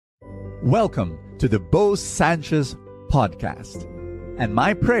Welcome to the Bo Sanchez podcast. And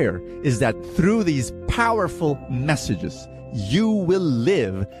my prayer is that through these powerful messages, you will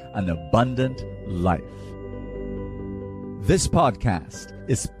live an abundant life. This podcast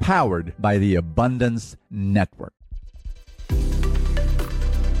is powered by the Abundance Network.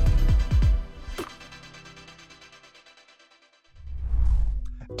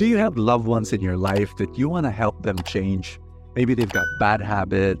 Do you have loved ones in your life that you want to help them change? Maybe they've got bad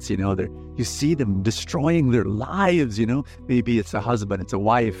habits, you see them destroying their lives, Maybe it's a husband, it's a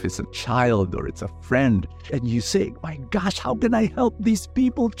wife, it's a child, or it's a friend. And you say, my gosh, how can I help these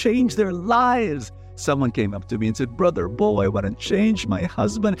people change their lives? Someone came up to me and said, Brother Bo, I want to change my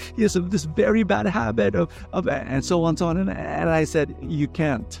husband. He has this very bad habit of and so on and so on. And I said, you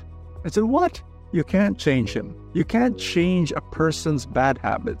can't. I said, what? You can't change him. You can't change a person's bad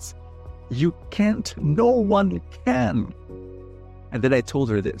habits. You can't. No one can. And then I told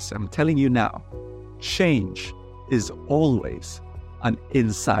her this. I'm telling you now, change is always an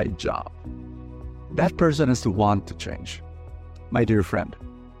inside job. That person has to want to change. My dear friend,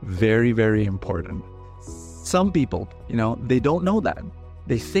 very, very important. Some people, they don't know that.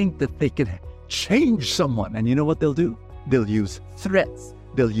 They think that they can change someone. And you know what they'll do? They'll use threats.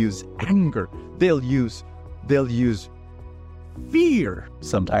 They'll use anger. They'll use fear.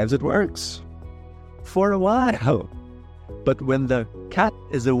 Sometimes it works for a while. But when the cat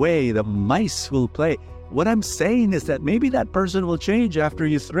is away, the mice will play. What I'm saying is that maybe that person will change after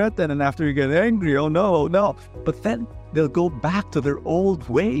you threaten and after you get angry. Oh no. But then they'll go back to their old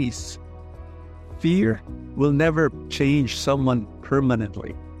ways. Fear will never change someone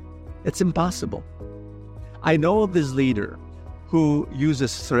permanently. It's impossible. I know of this leader who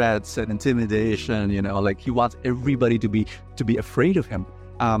uses threats and intimidation, like he wants everybody to be afraid of him.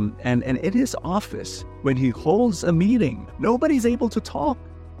 And in his office, when he holds a meeting, nobody's able to talk.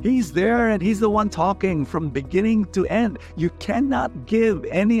 He's there and he's the one talking from beginning to end. You cannot give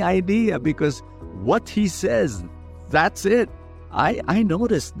any idea because what he says, that's it. I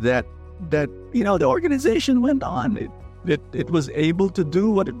noticed that the organization went on. It was able to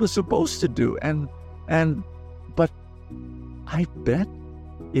do what it was supposed to do. But I bet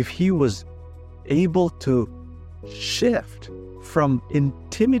if he was able to shift from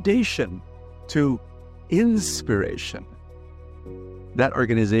intimidation to inspiration, that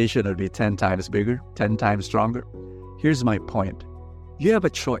organization would be 10 times bigger, 10 times stronger. Here's my point. You have a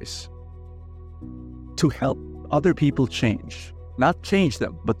choice to help other people change. Not change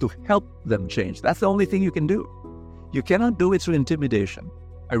them, but to help them change. That's the only thing you can do. You cannot do it through intimidation.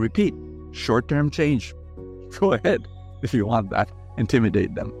 I repeat, short-term change. Go ahead if you want that.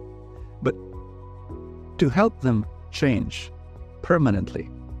 Intimidate them. But to help them change permanently,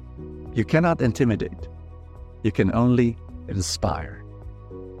 you cannot intimidate. You can only inspire.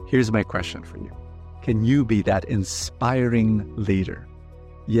 Here's my question for you. Can you be that inspiring leader?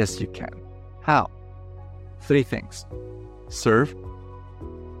 Yes, you can. How? 3 things. Serve,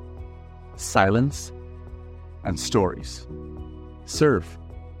 silence, and stories. Serve.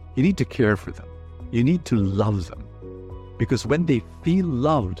 You need to care for them. You need to love them. Because when they feel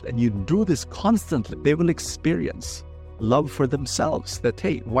loved and you do this constantly, they will experience love for themselves. That,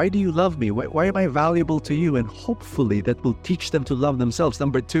 hey, why do you love me? Why am I valuable to you? And hopefully that will teach them to love themselves.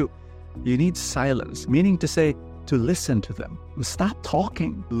 Number 2, you need silence, meaning to say, to listen to them. Stop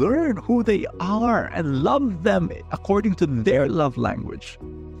talking. Learn who they are and love them according to their love language.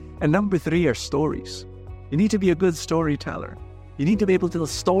 And number 3 are stories. You need to be a good storyteller. You need to be able to tell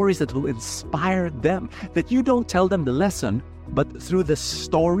stories that will inspire them, that you don't tell them the lesson, but through the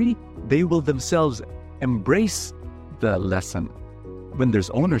story, they will themselves embrace the lesson. When there's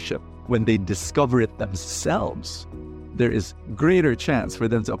ownership, when they discover it themselves, there is greater chance for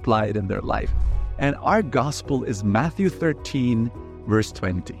them to apply it in their life. And our gospel is Matthew 13, verse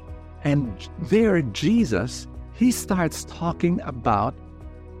 20. And there, Jesus, he starts talking about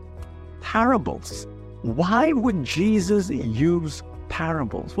parables. Why would Jesus use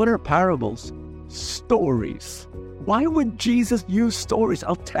parables? What are parables? Stories. Why would Jesus use stories?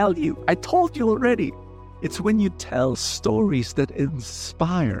 I'll tell you. I told you already. It's when you tell stories that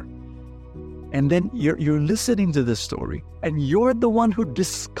inspire. And then you're listening to the story, and you're the one who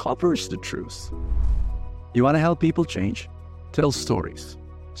discovers the truth. You want to help people change? Tell stories.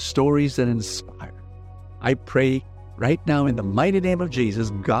 Stories that inspire. I pray right now in the mighty name of Jesus,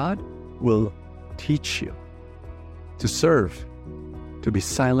 God will teach you to serve, to be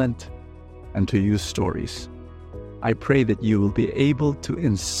silent, and to use stories. I pray that you will be able to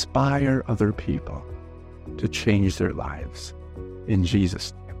inspire other people to change their lives. In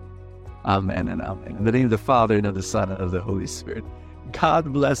Jesus' name. Amen and amen. In the name of the Father, and of the Son, and of the Holy Spirit.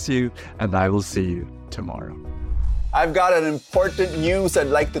 God bless you, and I will see you tomorrow. I've got an important news I'd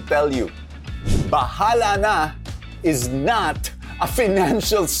like to tell you. Bahala na is not a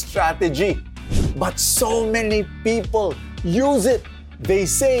financial strategy, but so many people use it. They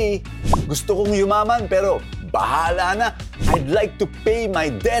say, gusto kong yumaman pero bahala na. I'd like to pay my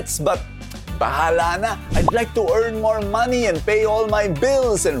debts but bahala na. I'd like to earn more money and pay all my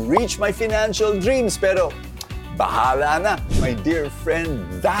bills and reach my financial dreams pero bahala na. My dear friend,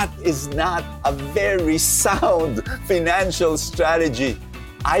 that is not a very sound financial strategy.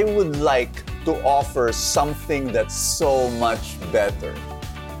 I would like to offer something that's so much better.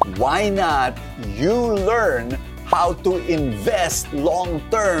 Why not you learn how to invest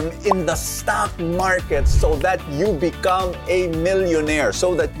long-term in the stock market so that you become a millionaire,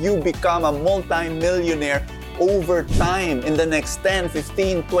 so that you become a multi-millionaire over time in the next 10,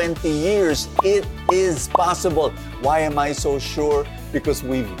 15, 20 years. It is possible. Why am I so sure? Because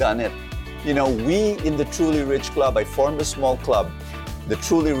we've done it. You know, we in the Truly Rich Club, I formed a small club, the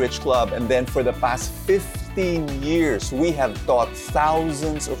Truly Rich Club, and then for the past 15 years, we have taught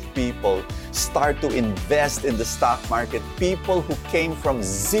thousands of people start to invest in the stock market. People who came from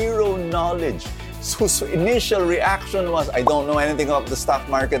zero knowledge, whose initial reaction was, I don't know anything about the stock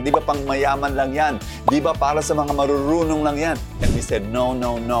market. Di ba pang mayaman lang yan? Di ba para sa mga marurunong lang yan? And we said,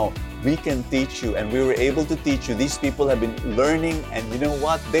 no. We can teach you, and we were able to teach you. These people have been learning, and you know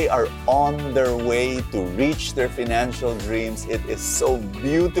what? They are on their way to reach their financial dreams. It is so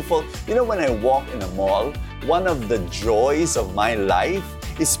beautiful. You know, when I walk in a mall, one of the joys of my life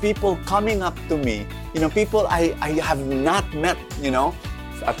is people coming up to me, you know, people I have not met, you know,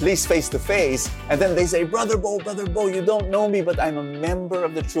 at least face to face, and then they say, Brother Bo, you don't know me, but I'm a member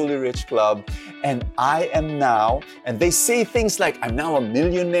of the Truly Rich Club, and I am now, and they say things like, I'm now a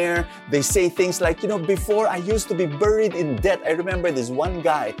millionaire. They say things like, you know, before I used to be buried in debt. I remember this one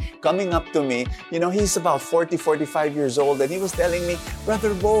guy coming up to me, you know, he's about 40, 45 years old, and he was telling me,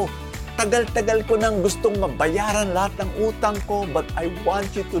 Brother Bo, tagal-tagal ko nang gustong mabayaran lahat ng utang ko, but I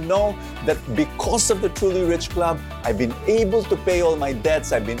want you to know that because of the Truly Rich Club, I've been able to pay all my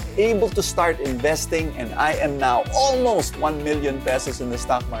debts, I've been able to start investing, and I am now almost 1 million pesos in the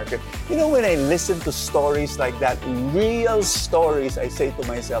stock market. You know, when I listen to stories like that, real stories, I say to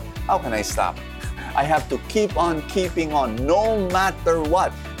myself, how can I stop? I have to keep on keeping on no matter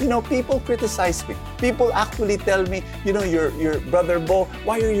what. You know, people criticize me. People actually tell me, you know, your Brother Bo,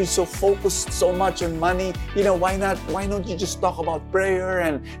 why are you so focused so much on money? You know, why don't you just talk about prayer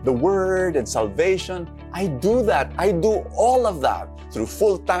and the word and salvation? I do that. I do all of that through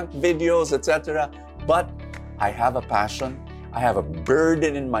FULLTANK videos, etc. But I have a passion. I have a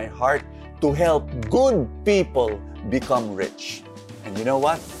burden in my heart to help good people become rich. And you know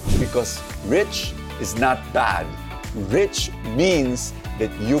what? Because rich is not bad. Rich means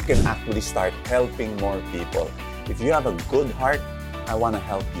that you can actually start helping more people. If you have a good heart, I want to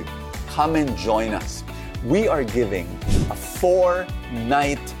help you. Come and join us. We are giving a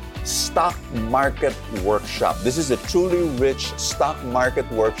 4-night stock market workshop. This is a Truly Rich stock market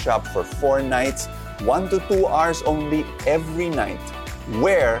workshop for 4 nights, 1 to 2 hours only every night,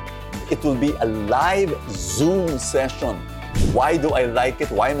 where it will be a live Zoom session. Why do I like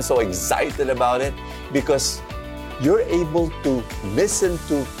it? Why am I so excited about it? Because you're able to listen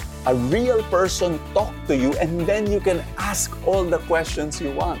to a real person talk to you, and then you can ask all the questions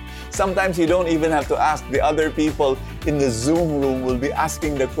you want. Sometimes you don't even have to ask. The other people in the Zoom room will be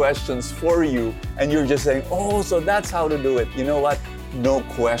asking the questions for you, and you're just saying, oh, so that's how to do it. You know what? No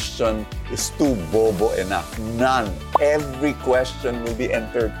question is too bobo enough. None. Every question will be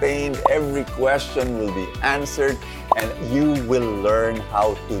entertained. Every question will be answered. And you will learn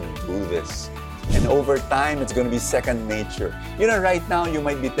how to do this. And over time, it's going to be second nature. You know, right now, you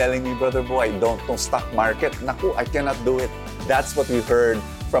might be telling me, Brother Bo, I don't know stock market. Naku, I cannot do it. That's what we heard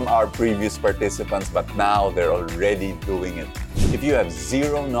from our previous participants, but now they're already doing it. If you have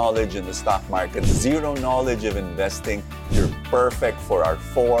zero knowledge in the stock market, zero knowledge of investing, you're perfect for our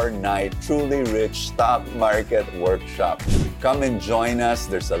 4-night Truly Rich stock market workshop. Come and join us.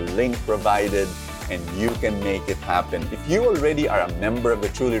 There's a link provided, and you can make it happen. If you already are a member of the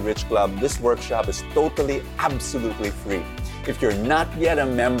Truly Rich Club, this workshop is totally, absolutely free. If you're not yet a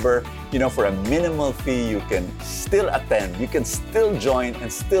member, you know, for a minimal fee, you can still attend, you can still join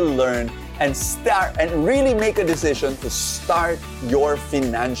and still learn and start and really make a decision to start your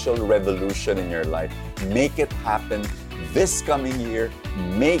financial revolution in your life. Make it happen this coming year.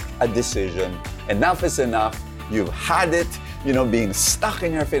 Make a decision. Enough is enough. You've had it, you know, being stuck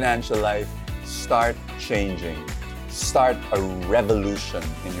in your financial life. Start changing. Start a revolution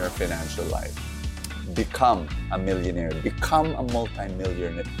in your financial life. become a millionaire, become a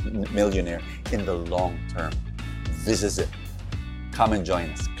multi-millionaire in the long term. This is it. Come and join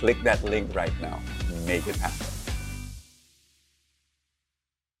us. Click that link right now. Make it happen.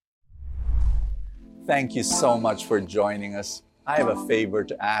 Thank you so much for joining us. I have a favor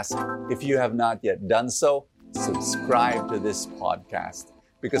to ask. If you have not yet done so, subscribe to this podcast,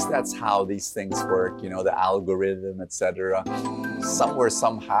 because that's how these things work, the algorithm, etc. Somewhere,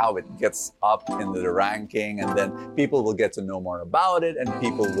 somehow, it gets up in the ranking, and then people will get to know more about it, and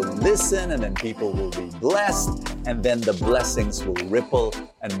people will listen, and then people will be blessed, and then the blessings will ripple,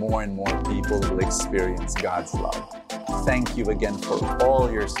 and more people will experience God's love. Thank you again for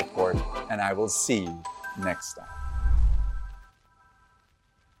all your support, and I will see you next time.